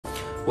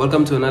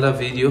Welcome to another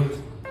video.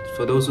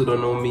 For those who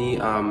don't know me,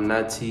 I'm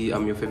Nati.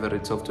 I'm your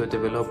favorite software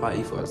developer.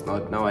 If I was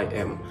not, now I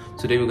am.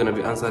 Today we're going to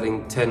be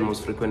answering 10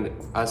 most frequent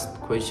asked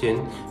questions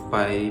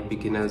by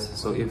beginners.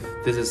 So if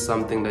this is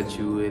something that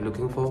you are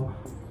looking for,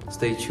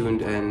 stay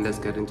tuned and let's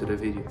get into the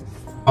video.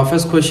 Our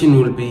first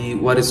question will be,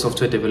 what is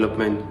software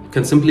development? It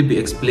can simply be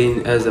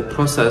explained as a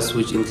process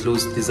which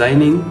includes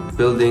designing,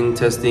 building,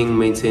 testing,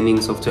 maintaining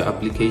software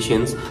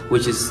applications,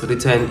 which is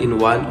written in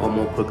one or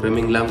more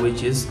programming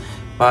languages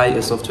by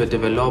a software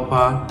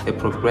developer, a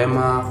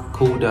programmer,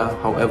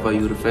 coder, however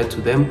you refer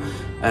to them.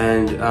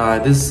 And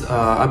these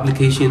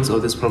applications or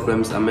these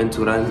programs are meant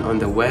to run on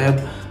the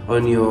web,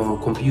 on your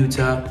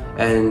computer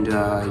and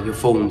your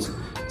phones.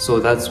 So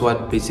that's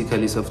what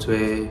basically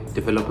software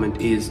development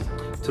is.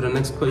 So the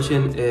next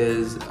question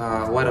is,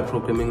 what are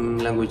programming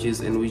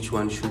languages and which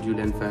one should you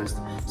learn first?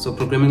 So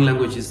programming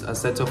languages are a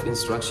set of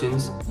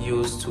instructions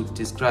used to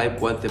describe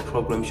what the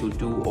program should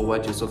do or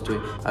what your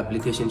software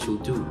application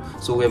should do.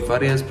 So we have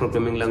various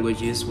programming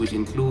languages which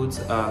includes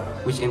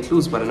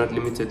but are not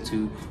limited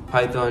to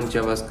Python,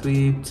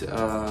 JavaScript,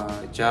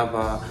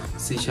 Java,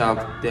 C#.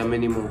 There are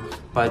many more.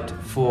 But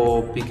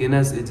for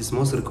beginners, it is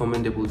most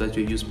recommendable that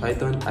you use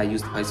Python. I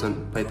used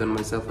Python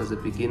myself as a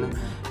beginner,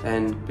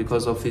 and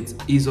because of its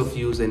ease of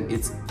use and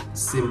its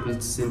simple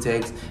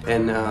syntax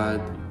and a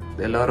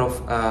lot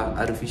of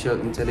artificial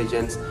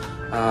intelligence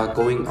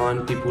going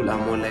on, people are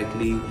more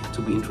likely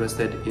to be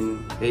interested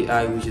in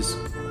AI, which is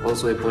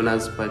also a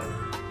bonus. But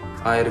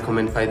I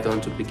recommend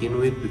Python to begin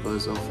with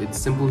because of its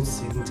simple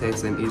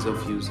syntax and ease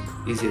of use,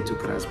 easier to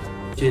grasp.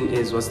 The question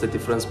is, what's the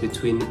difference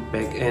between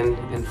back-end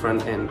and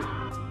front-end?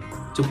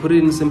 To put it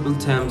in simple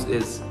terms,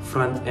 is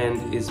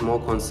front-end is more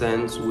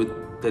concerned with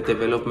the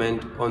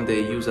development on the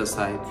user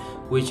side,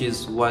 which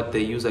is what the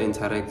user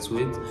interacts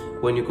with.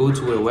 When you go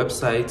to a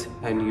website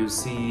and you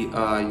see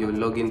your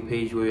login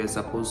page where you're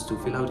supposed to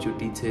fill out your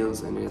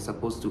details and you're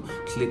supposed to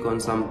click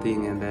on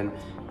something, and then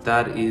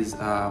that is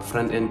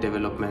front-end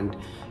development.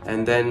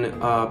 And then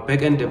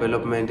back-end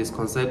development is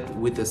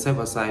concerned with the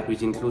server side,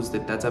 which includes the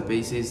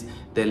databases,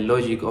 the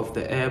logic of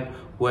the app,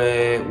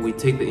 where we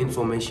take the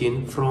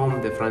information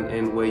from the front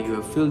end where you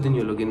have filled in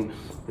your login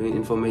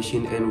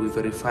information and we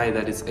verify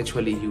that it's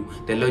actually you.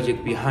 The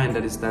logic behind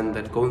that is done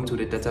that going to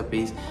the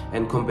database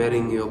and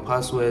comparing your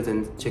passwords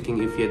and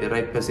checking if you're the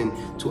right person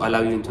to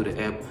allow you into the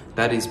app.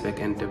 That is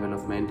back-end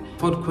development.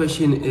 Fourth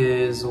question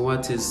is,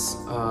 what is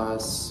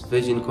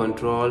version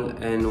control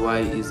and why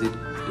is it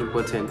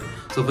important?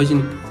 So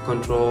version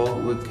control,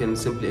 we can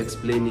simply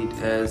explain it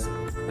as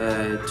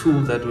a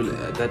tool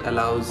that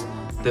allows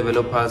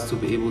developers to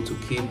be able to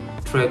keep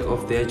track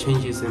of their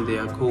changes in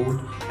their code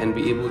and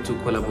be able to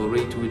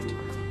collaborate with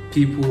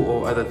people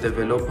or other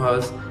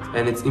developers.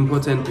 And it's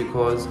important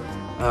because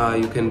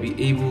you can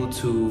be able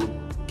to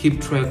keep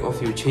track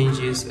of your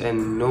changes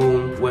and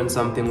know when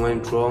something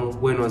went wrong,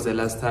 when was the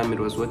last time it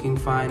was working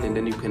fine, and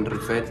then you can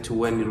revert to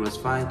when it was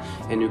fine.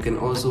 And you can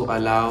also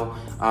allow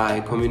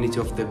a community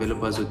of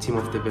developers or team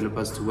of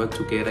developers to work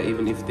together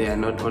even if they are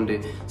not on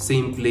the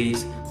same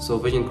place. So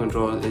version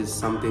control is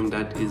something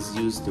that is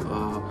used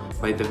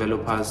by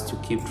developers to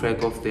keep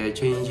track of their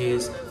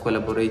changes,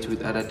 collaborate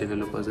with other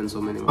developers, and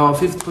so many more. Our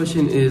fifth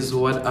question is,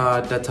 what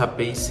are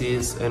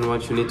databases and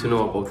what you need to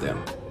know about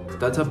them?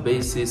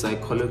 Databases are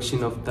a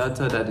collection of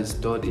data that is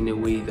stored in a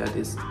way that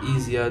is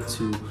easier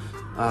to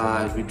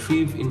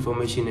retrieve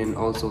information and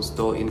also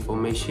store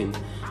information.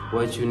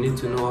 What you need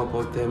to know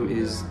about them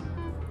is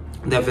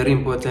they're a very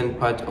important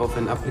part of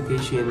an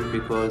application,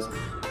 because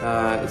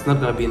it's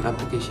not going to be an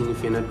application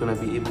if you're not going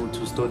to be able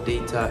to store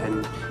data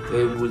and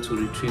able to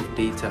retrieve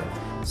data.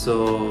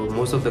 So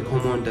most of the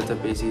common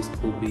databases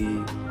could be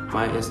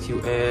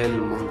MySQL,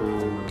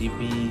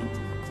 MongoDB,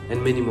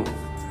 and many more.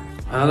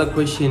 Another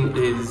question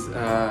is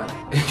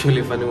actually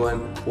a funny one.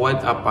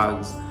 What are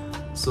bugs?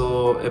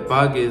 So a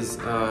bug is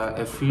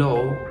a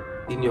flaw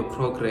in your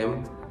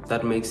program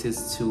that makes it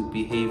to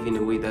behave in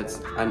a way that's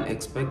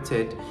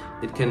unexpected.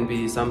 It can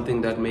be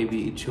something that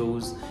maybe it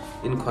shows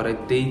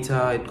incorrect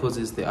data, it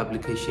causes the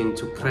application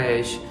to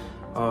crash,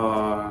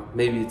 or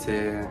maybe it's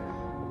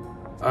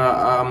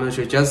I'm not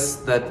sure,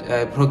 just that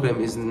a program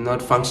is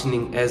not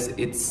functioning as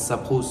it's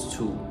supposed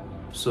to.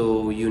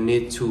 So you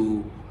need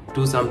to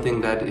do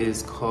something that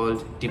is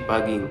called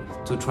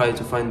debugging to try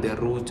to find the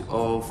root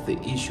of the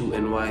issue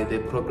and why the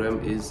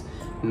program is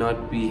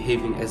not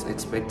behaving as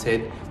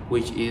expected,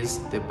 which is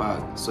the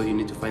bug. So you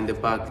need to find the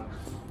bug.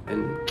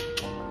 And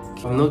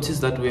I've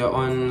noticed that we are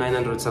on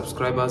 900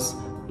 subscribers.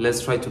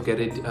 Let's try to get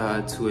it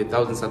to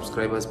 1,000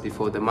 subscribers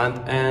before the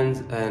month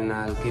ends, and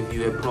I'll give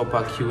you a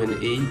proper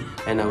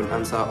Q&A and I will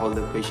answer all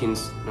the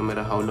questions no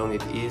matter how long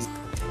it is.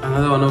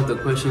 Another one of the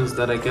questions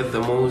that I get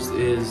the most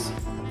is,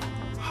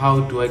 how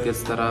do I get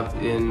started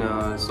in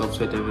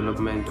software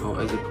development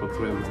or as a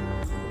programmer?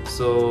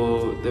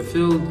 So the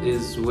field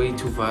is way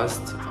too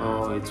vast,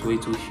 or it's way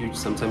too huge.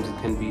 Sometimes it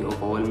can be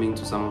overwhelming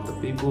to some of the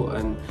people,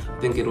 and I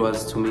think it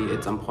was to me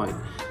at some point.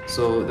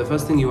 So the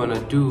first thing you want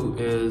to do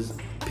is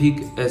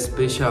pick a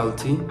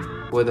specialty,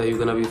 whether you're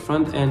going to be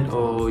front end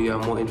or you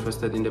are more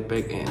interested in the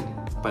back end.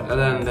 But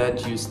other than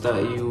that,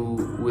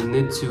 you will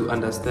need to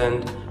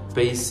understand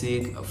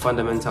basic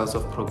fundamentals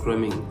of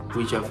programming,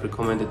 which I've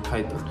recommended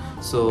Python.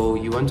 So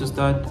you want to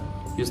start,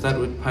 you start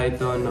with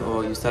Python,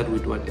 or you start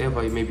with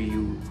whatever. Maybe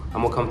you are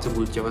more comfortable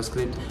with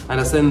JavaScript.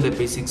 Understand the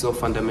basics of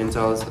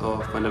fundamentals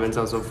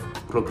of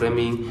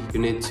programming. You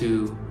need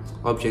to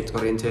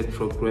object-oriented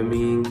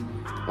programming,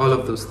 all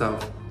of those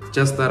stuff.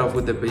 Just start off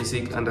with the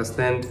basic,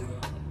 understand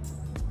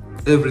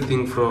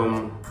everything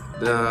from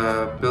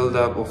the build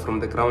up or from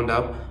the ground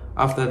up.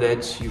 After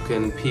that, you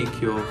can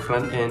pick your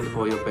front end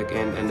or your back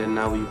end, and then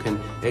now you can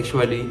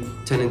actually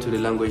turn into the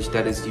language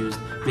that is used.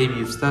 Maybe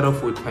you start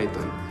off with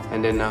Python,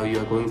 and then now you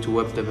are going to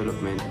web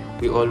development.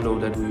 We all know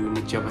that we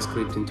need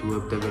JavaScript into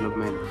web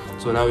development.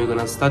 So now you're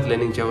gonna start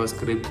learning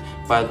JavaScript.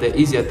 But the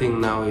easier thing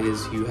now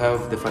is you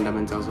have the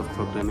fundamentals of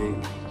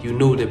programming. You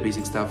know the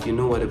basic stuff. You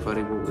know what a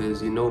variable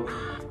is. You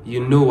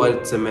know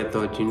what's a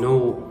method. You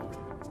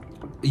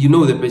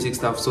know the basic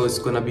stuff, so it's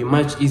gonna be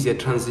much easier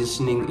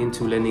transitioning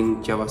into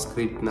learning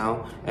JavaScript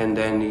now. And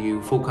then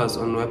you focus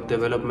on web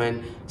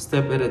development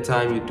step at a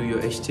time. You do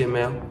your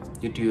HTML,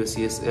 you do your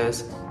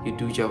CSS, you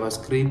do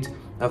JavaScript.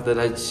 After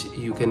that,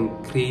 you can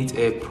create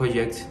a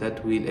project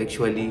that will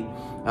actually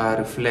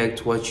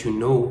reflect what you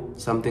know,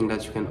 something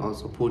that you can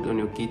also put on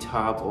your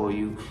GitHub, or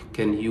you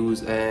can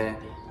use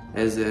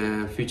as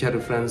a future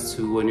reference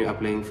to when you're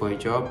applying for a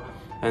job.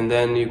 And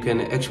then you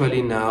can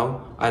actually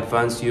now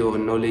advance your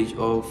knowledge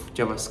of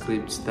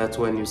JavaScript. That's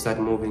when you start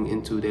moving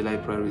into the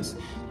libraries.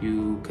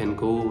 You can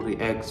go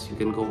React, you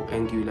can go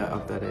Angular.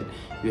 After that,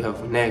 you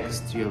have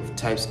Next, you have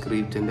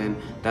TypeScript, and then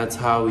that's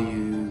how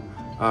you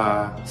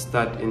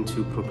start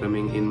into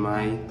programming, in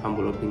my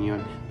humble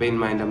opinion. Bear in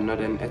mind, I'm not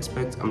an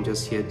expert. I'm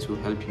just here to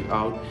help you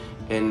out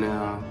and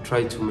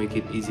try to make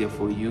it easier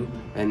for you,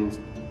 and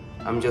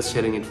I'm just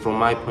sharing it from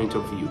my point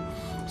of view.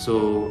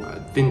 So I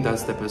think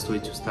that's the best way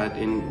to start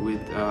in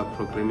with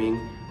programming,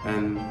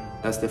 and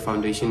that's the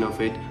foundation of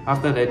it.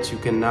 After that, you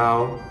can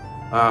now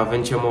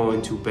venture more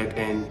into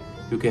backend.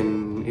 You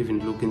can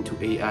even look into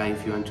AI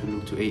if you want to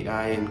look to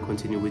AI and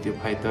continue with your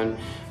Python.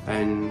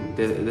 And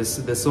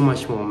there's so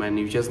much more, man.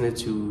 You just need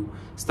to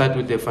start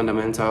with the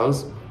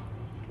fundamentals,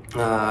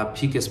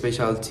 pick a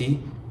specialty,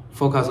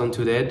 focus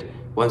onto that.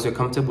 Once you're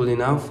comfortable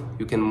enough,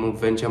 you can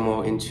venture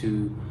more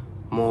into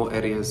more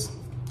areas.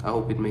 I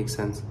hope it makes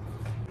sense.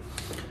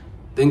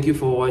 Thank you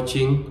for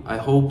watching. I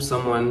hope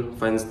someone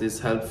finds this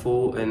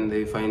helpful and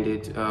they find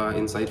it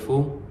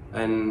insightful.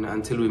 And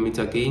until we meet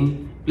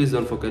again, please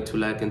don't forget to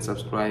like and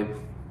subscribe.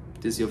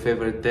 This is your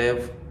favorite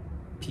dev.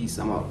 Peace.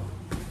 I'm out.